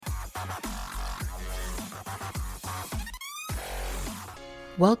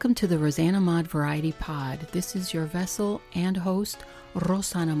Welcome to the Rosanna Mod Variety Pod. This is your vessel and host,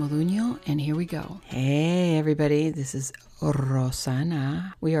 Rosana Moduño, and here we go. Hey everybody, this is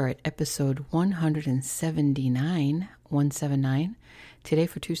Rosana. We are at episode 179. Today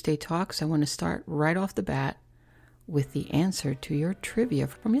for Tuesday Talks, I want to start right off the bat with the answer to your trivia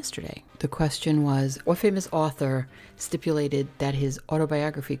from yesterday. The question was, what famous author stipulated that his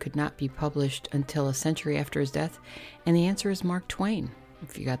autobiography could not be published until a century after his death? And the answer is Mark Twain.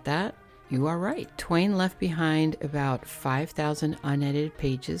 If you got that, you are right. Twain left behind about 5,000 unedited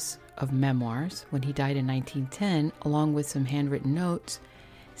pages of memoirs when he died in 1910, along with some handwritten notes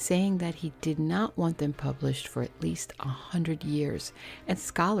saying that he did not want them published for at least 100 years. And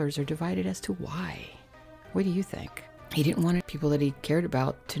scholars are divided as to why. What do you think? He didn't want people that he cared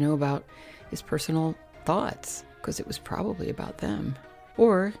about to know about his personal thoughts, because it was probably about them.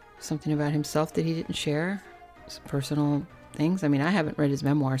 Or something about himself that he didn't share, some personal things. I mean, I haven't read his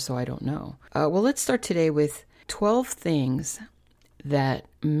memoir, so I don't know. Well, let's start today with 12 things that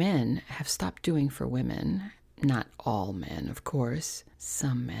men have stopped doing for women. Not all men, of course.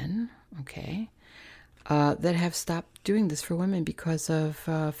 Some men, okay, that have stopped doing this for women because of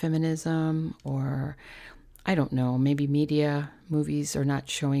feminism, or I don't know, maybe media, movies are not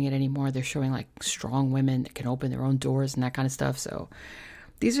showing it anymore. They're showing like strong women that can open their own doors and that kind of stuff. So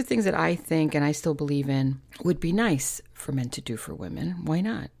these are things that I think, and I still believe in, would be nice for men to do for women. Why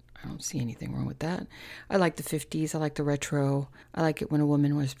not? I don't see anything wrong with that. I like the 50s. I like the retro. I like it when a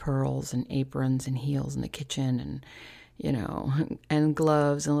woman wears pearls and aprons and heels in the kitchen and, you know, and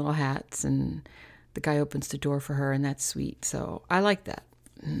gloves and little hats, and the guy opens the door for her, and that's sweet. So I like that.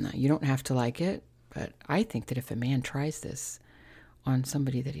 No, you don't have to like it, but I think that if a man tries this on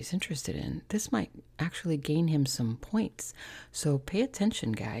somebody that he's interested in, this might actually gain him some points. So pay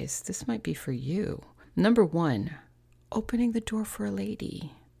attention, guys. This might be for you. Number 1, opening the door for a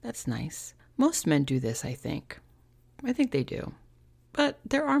lady. That's nice. Most men do this, I think. I think they do. But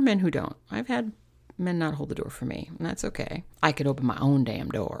there are men who don't. I've had men not hold the door for me, and that's okay. I could open my own damn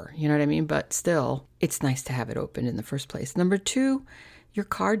door, you know what I mean? But still, it's nice to have it open in the first place. Number 2, your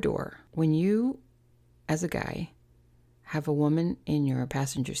car door. When you, as a guy, have a woman in your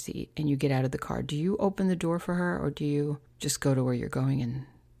passenger seat and you get out of the car, do you open the door for her, or do you just go to where you're going and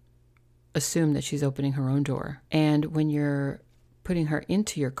assume that she's opening her own door? And when you're putting her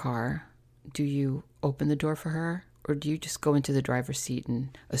into your car, do you open the door for her, or do you just go into the driver's seat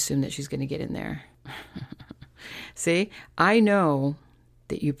and assume that she's going to get in there? See, I know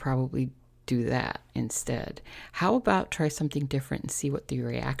that you probably do that instead. How about try something different and see what the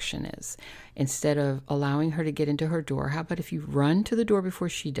reaction is? Instead of allowing her to get into her door, how about if you run to the door before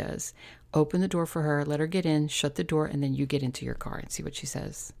she does, open the door for her, let her get in, shut the door, and then you get into your car and see what she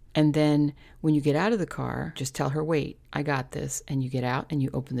says. And then when you get out of the car, just tell her, wait, I got this, and you get out and you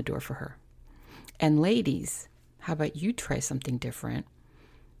open the door for her. And ladies, how about you try something different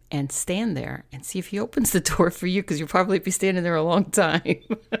and stand there and see if he opens the door for you, because you'll probably be standing there a long time.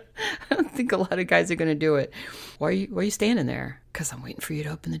 I don't think a lot of guys are going to do it. Why are you standing there? Because I'm waiting for you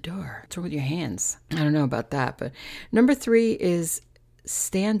to open the door. What's wrong with your hands? I don't know about that. But number 3 is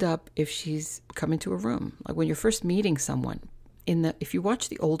stand up if she's coming to a room. Like when you're first meeting someone, if you watch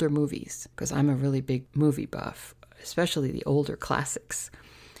the older movies, because I'm a really big movie buff, especially the older classics,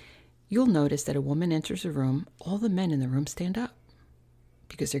 you'll notice that a woman enters a room, all the men in the room stand up,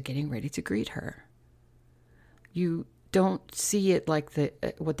 because they're getting ready to greet her. You don't see it like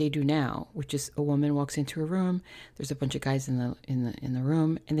what they do now, which is a woman walks into a room, there's a bunch of guys in the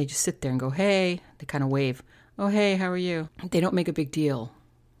room, and they just sit there and go, hey, they kind of wave, oh, hey, how are you? They don't make a big deal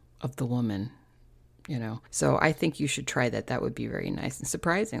of the woman, you know. So I think you should try that. That would be very nice and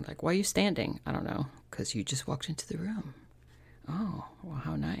surprising. Like, why are you standing? I don't know, because you just walked into the room. Oh, well,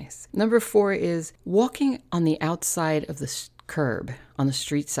 how nice. Number 4 is walking on the outside of the curb on the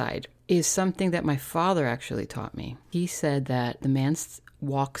street side is something that my father actually taught me. He said that the man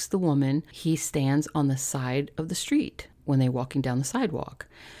walks the woman, he stands on the side of the street when they're walking down the sidewalk,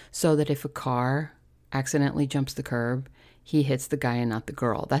 so that if a car accidentally jumps the curb, he hits the guy and not the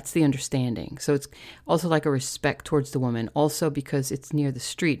girl. That's the understanding. So it's also like a respect towards the woman, also because it's near the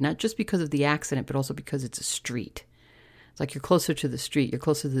street, not just because of the accident, but also because it's a street. It's like you're closer to the street, you're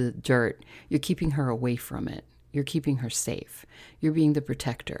closer to the dirt, you're keeping her away from it. You're keeping her safe. You're being the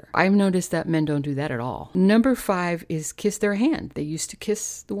protector. I've noticed that men don't do that at all. Number 5 is kiss their hand. They used to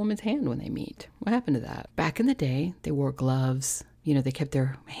kiss the woman's hand when they meet. What happened to that? Back in the day, they wore gloves. You know, they kept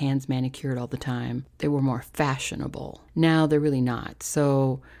their hands manicured all the time. They were more fashionable. Now they're really not.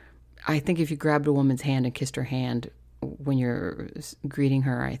 So I think if you grabbed a woman's hand and kissed her hand, when you're greeting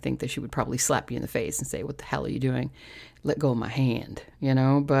her, I think that she would probably slap you in the face and say, "What the hell are you doing? Let go of my hand,"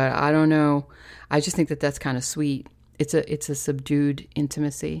 But I don't know. I just think that that's kind of sweet. It's a subdued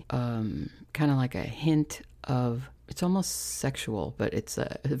intimacy, kind of like a hint of, it's almost sexual, but it's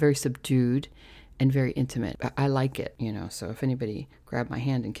a very subdued and very intimate. I like it, so if anybody grabbed my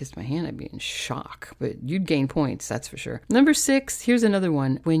hand and kissed my hand, I'd be in shock, but you'd gain points, that's for sure. Number 6, here's another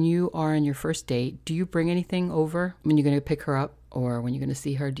one. When you are on your first date, do you bring anything over when you're going to pick her up? Or when you're going to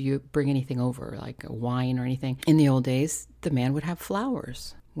see her, do you bring anything over, like a wine or anything? In the old days, the man would have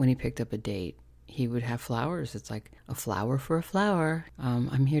flowers. When he picked up a date, he would have flowers. It's like a flower for a flower.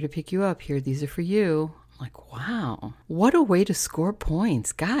 I'm here to pick you up. Here, these are for you. Like, wow, what a way to score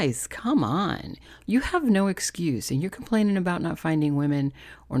points. Guys, come on. You have no excuse, and you're complaining about not finding women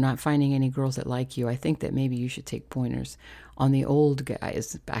or not finding any girls that like you. I think that maybe you should take pointers on the old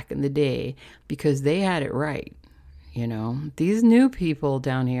guys back in the day, because they had it right. These new people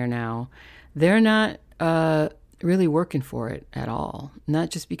down here now, they're not really working for it at all.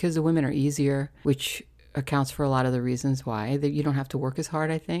 Not just because the women are easier, which accounts for a lot of the reasons why that you don't have to work as hard,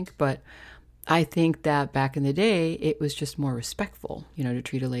 I think, but I think that back in the day, it was just more respectful, to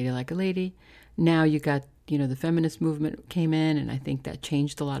treat a lady like a lady. Now you got, the feminist movement came in, and I think that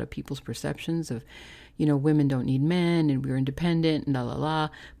changed a lot of people's perceptions of, women don't need men and we're independent and la la la.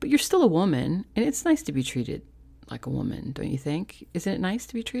 But you're still a woman, and it's nice to be treated like a woman, don't you think? Isn't it nice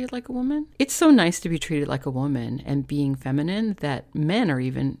to be treated like a woman? It's so nice to be treated like a woman and being feminine that men are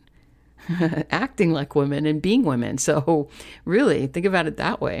even acting like women and being women. So really, think about it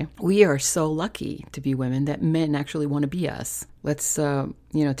that way. We are so lucky to be women that men actually want to be us. Let's,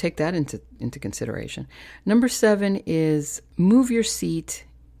 take that into consideration. Number 7 is move your seat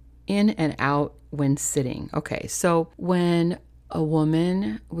in and out when sitting. Okay, so when a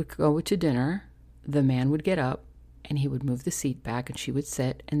woman would go to dinner, the man would get up and he would move the seat back and she would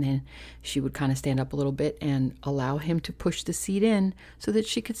sit, and then she would kind of stand up a little bit and allow him to push the seat in so that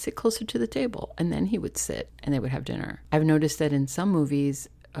she could sit closer to the table, and then he would sit and they would have dinner. I've noticed that in some movies,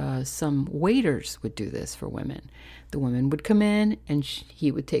 some waiters would do this for women. The woman would come in and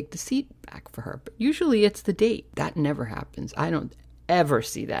he would take the seat back for her, but usually it's the date. That never happens. I don't ever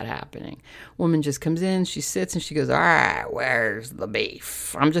see that happening. Woman just comes in, she sits, and she goes, "All right, where's the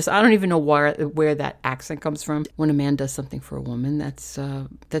beef?" I don't even know where that accent comes from. When a man does something for a woman, that's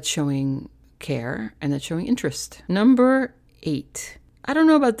showing care and that's showing interest. Number 8. I don't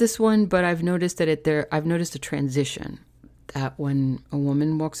know about this one, but I've noticed that I've noticed a transition, that when a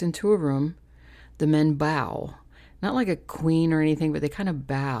woman walks into a room, the men bow. Not like a queen or anything, but they kind of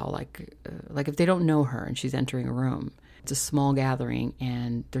bow, like if they don't know her and she's entering a room. It's a small gathering,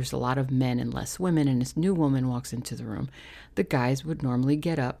 and there's a lot of men and less women, and this new woman walks into the room. The guys would normally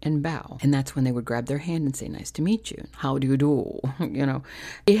get up and bow, and that's when they would grab their hand and say, "Nice to meet you. How do you do?"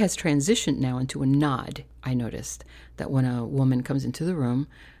 It has transitioned now into a nod. I noticed that when a woman comes into the room,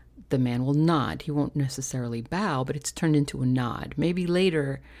 the man will nod. He won't necessarily bow, but it's turned into a nod. Maybe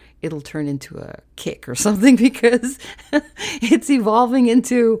later it'll turn into a kick or something, because it's evolving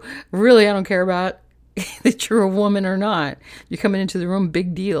into, really, I don't care about that you're a woman or not. You're coming into the room,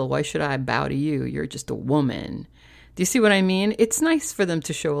 big deal. Why should I bow to you? You're just a woman. Do you see what I mean? It's nice for them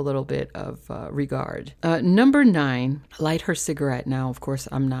to show a little bit of regard. Number 9, light her cigarette. Now, of course,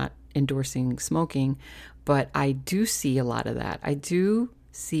 I'm not endorsing smoking, but I do see a lot of that. I do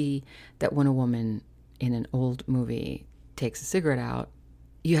see that when a woman in an old movie takes a cigarette out,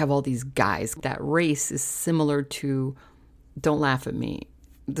 you have all these guys. That race is similar to, don't laugh at me,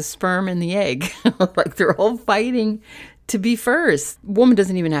 the sperm and the egg. Like, they're all fighting to be first. Woman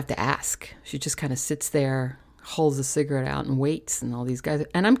doesn't even have to ask. She just kind of sits there, holds the cigarette out and waits, and all these guys.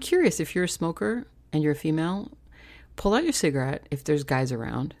 And I'm curious, if you're a smoker and you're a female, pull out your cigarette if there's guys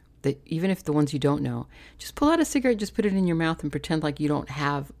around. That even if the ones you don't know, just pull out a cigarette, just put it in your mouth and pretend like you don't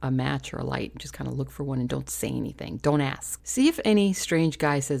have a match or a light. Just kind of look for one and don't say anything. Don't ask. See if any strange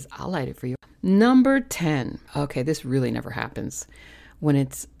guy says, "I'll light it for you." Number 10. Okay, this really never happens. When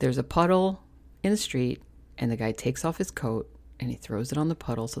there's a puddle in the street and the guy takes off his coat and he throws it on the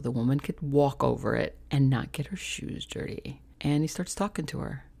puddle so the woman could walk over it and not get her shoes dirty. And he starts talking to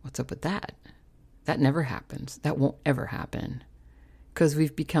her. What's up with that? That never happens. That won't ever happen. Because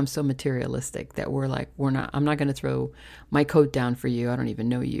we've become so materialistic that I'm not going to throw my coat down for you. I don't even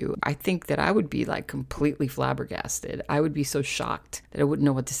know you. I think that I would be like completely flabbergasted. I would be so shocked that I wouldn't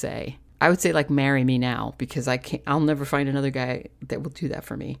know what to say. I would say, like, marry me now, because I'll never find another guy that will do that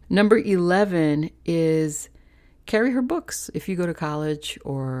for me. Number 11 is carry her books. If you go to college,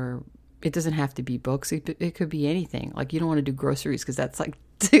 or it doesn't have to be books. It could be anything. Like, you don't want to do groceries because that's like,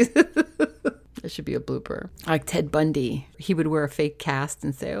 That should be a blooper. Like Ted Bundy. He would wear a fake cast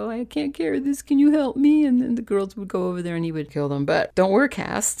and say, oh, I can't carry this. Can you help me? And then the girls would go over there and he would kill them. But don't wear a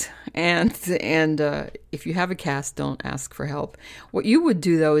cast. And if you have a cast, don't ask for help. What you would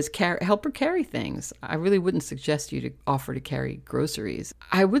do, though, is help her carry things. I really wouldn't suggest you to offer to carry groceries.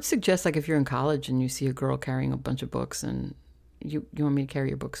 I would suggest, like, if you're in college and you see a girl carrying a bunch of books and you want me to carry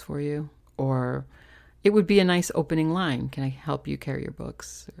your books for you? Or it would be a nice opening line. Can I help you carry your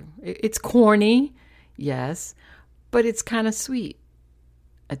books? It's corny, yes, but it's kind of sweet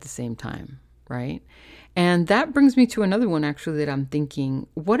at the same time, right? And that brings me to another one, actually, that I'm thinking,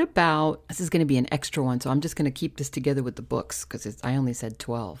 what about, this is going to be an extra one, so I'm just going to keep this together with the books, because I only said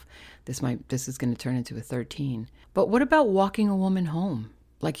 12. This is going to turn into a 13. But what about walking a woman home?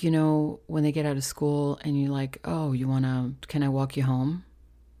 Like, when they get out of school and you're like, oh, can I walk you home?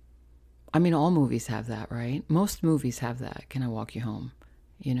 I mean, all movies have that, right? Most movies have that. Can I walk you home?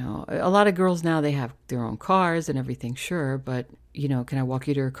 A lot of girls now, they have their own cars and everything, sure. But, can I walk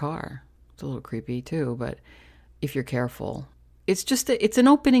you to her car? It's a little creepy too, but if you're careful, it's an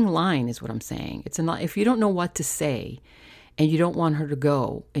opening line is what I'm saying. If you don't know what to say and you don't want her to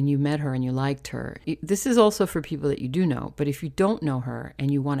go and you met her and you liked her, this is also for people that you do know. But if you don't know her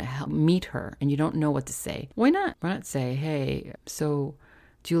and you want to meet her and you don't know what to say, why not? Why not say, hey, so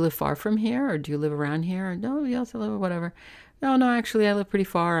do you live far from here, or do you live around here? Or, no, yes, I live whatever. No, actually, I live pretty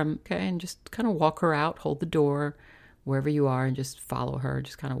far. I'm okay. And just kind of walk her out, hold the door wherever you are, and just follow her.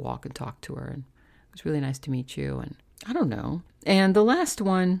 Just kind of walk and talk to her. And it was really nice to meet you. And I don't know. And the last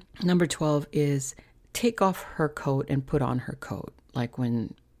one, number 12, is take off her coat and put on her coat. Like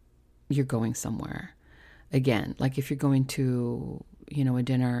when you're going somewhere. Again, like if you're going to, a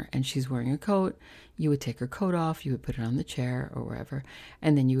dinner and she's wearing a coat, you would take her coat off, you would put it on the chair or wherever,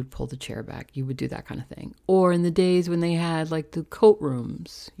 and then you would pull the chair back. You would do that kind of thing. Or in the days when they had like the coat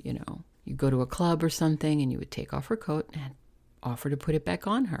rooms, you go to a club or something and you would take off her coat and offer to put it back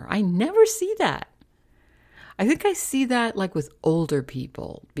on her. I never see that. I think I see that like with older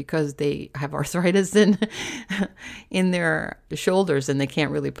people because they have arthritis in their shoulders and they can't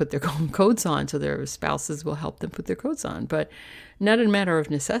really put their coats on, so their spouses will help them put their coats on. But not in a matter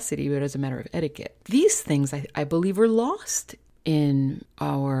of necessity, but as a matter of etiquette. These things I believe are lost in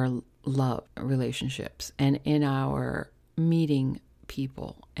our love relationships and in our meeting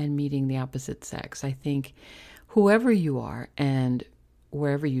people and meeting the opposite sex. I think whoever you are and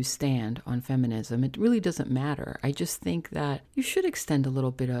wherever you stand on feminism, it really doesn't matter. I just think that you should extend a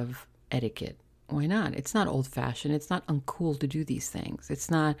little bit of etiquette. Why not? It's not old-fashioned. It's not uncool to do these things.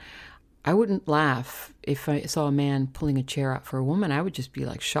 I wouldn't laugh if I saw a man pulling a chair out for a woman. I would just be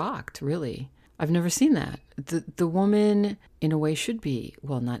like shocked, really. I've never seen that. The woman, in a way, should be,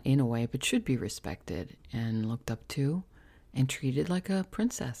 well, not in a way, but should be respected and looked up to and treated like a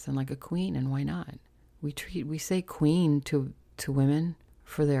princess and like a queen, and why not? We say queen to women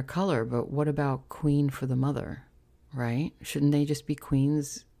for their color, but what about queen for the mother, right? Shouldn't they just be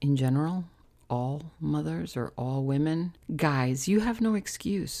queens in general? All mothers or all women? Guys, you have no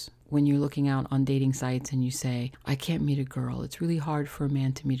excuse when you're looking out on dating sites and you say, I can't meet a girl. It's really hard for a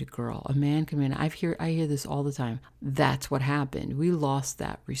man to meet a girl. A man can meet. I hear this all the time. That's what happened. We lost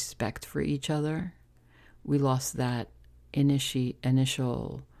that respect for each other. We lost that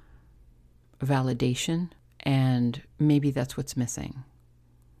initial validation. And maybe that's what's missing.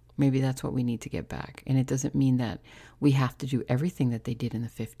 Maybe that's what we need to get back. And it doesn't mean that we have to do everything that they did in the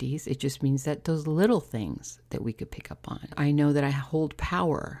 50s. It just means that those little things that we could pick up on. I know that I hold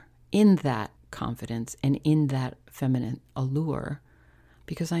power in that confidence and in that feminine allure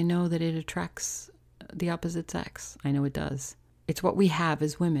because I know that it attracts the opposite sex. I know it does. It's what we have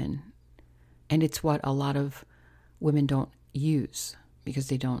as women. And it's what a lot of women don't use because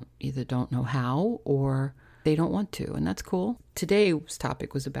they either don't know how or they don't want to, and that's cool. Today's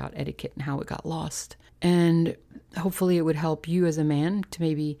topic was about etiquette and how it got lost. And hopefully it would help you as a man to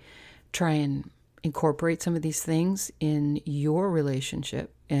maybe try and incorporate some of these things in your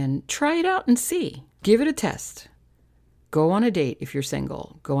relationship and try it out and see. Give it a test. Go on a date if you're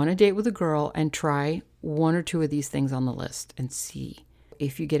single. Go on a date with a girl and try one or two of these things on the list and see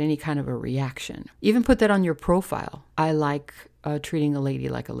if you get any kind of a reaction. Even put that on your profile. I like treating a lady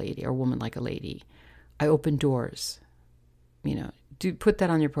like a lady or a woman like a lady. I open doors. Do put that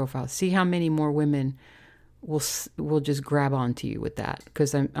on your profile. See how many more women will just grab onto you with that.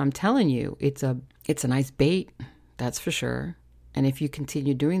 Because I'm telling you, it's a nice bait, that's for sure. And if you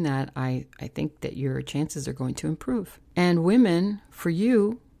continue doing that, I think that your chances are going to improve. And women, for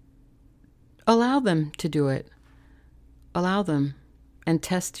you, allow them to do it. Allow them and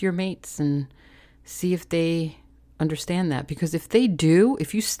test your mates and see if they understand that, because if they do,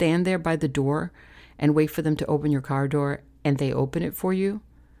 if you stand there by the door and wait for them to open your car door and they open it for you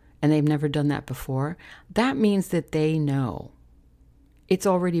and they've never done that before, that means that they know. It's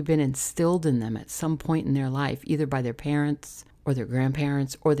already been instilled in them at some point in their life, either by their parents or their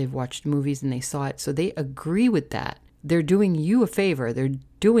grandparents, or they've watched movies and they saw it. So they agree with that. They're doing you a favor. They're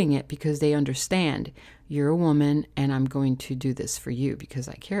doing it because they understand you're a woman and I'm going to do this for you because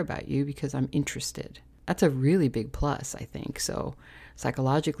I care about you, because I'm interested. That's a really big plus, I think. So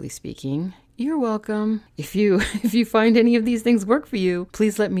psychologically speaking, you're welcome. If you find any of these things work for you,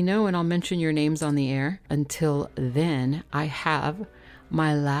 please let me know and I'll mention your names on the air. Until then, I have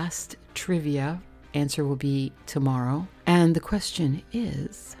my last trivia. Answer will be tomorrow. And the question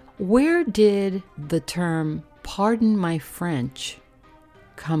is, where did the term "pardon my French"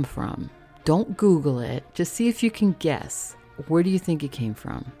 come from? Don't Google it. Just see if you can guess. Where do you think it came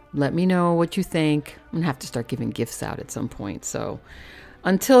from? Let me know what you think. I'm going to have to start giving gifts out at some point. So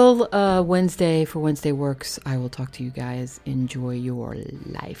until Wednesday for Wednesday Works, I will talk to you guys. Enjoy your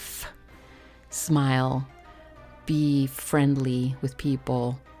life. Smile. Be friendly with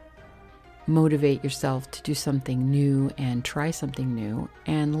people. Motivate yourself to do something new and try something new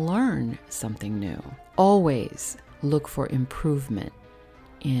and learn something new. Always look for improvement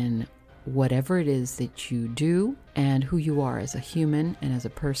in whatever it is that you do and who you are as a human and as a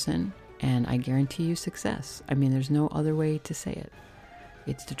person. And I guarantee you success. I mean, there's no other way to say it.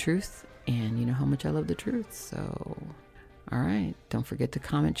 It's the truth. And you know how much I love the truth. So, all right. Don't forget to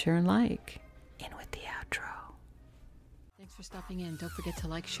comment, share, and like. In with the outro. Thanks for stopping in. Don't forget to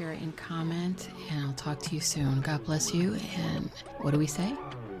like, share, and comment. And I'll talk to you soon. God bless you. And what do we say?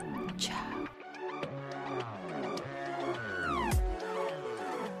 Ciao.